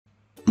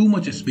too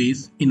much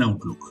space in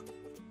Outlook.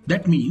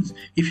 That means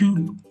if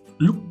you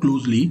look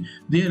closely,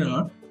 there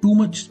are too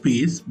much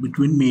space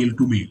between mail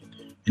to mail.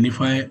 And if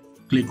I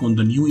click on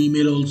the new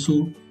email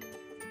also,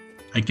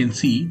 I can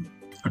see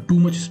a too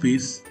much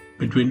space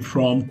between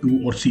from,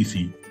 to or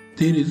CC.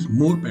 There is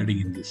more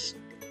padding in this.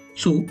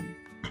 So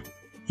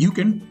you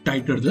can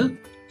tighten the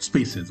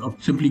spaces or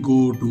simply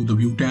go to the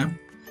view tab.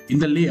 In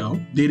the layout,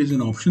 there is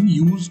an option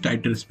use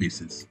tighter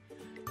spaces.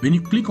 When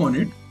you click on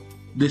it,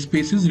 the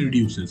spaces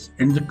reduces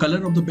and the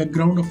color of the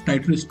background of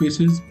tighter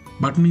spaces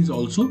button is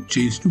also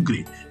changed to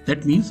gray.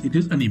 That means it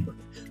is enabled.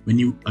 When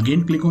you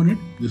again click on it,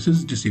 this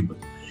is disabled.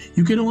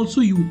 You can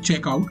also use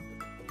checkout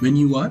when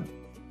you are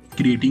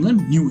creating a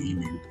new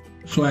email.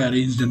 So I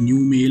arranged a new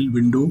mail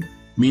window,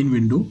 main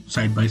window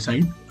side by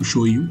side to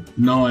show you.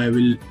 Now I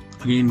will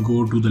again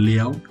go to the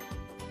layout.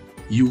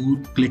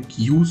 You click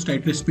use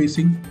tighter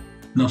spacing.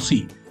 Now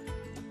see,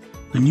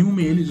 the new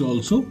mail is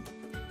also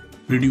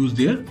reduce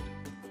their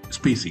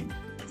spacing.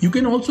 You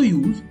can also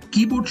use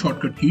keyboard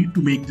shortcut key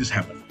to make this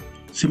happen.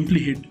 Simply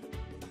hit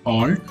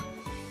Alt,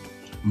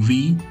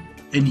 V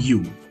and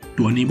U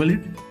to enable it,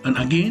 and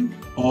again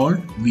Alt,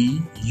 V,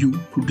 U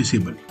to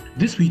disable.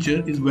 This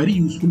feature is very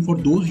useful for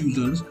those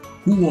users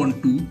who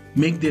want to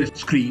make their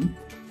screen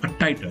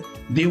tighter.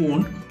 They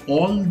want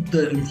all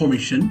the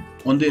information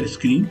on their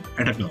screen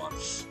at a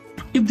glance.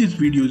 If this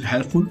video is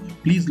helpful,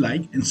 please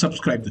like and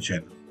subscribe the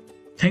channel.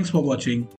 Thanks for watching.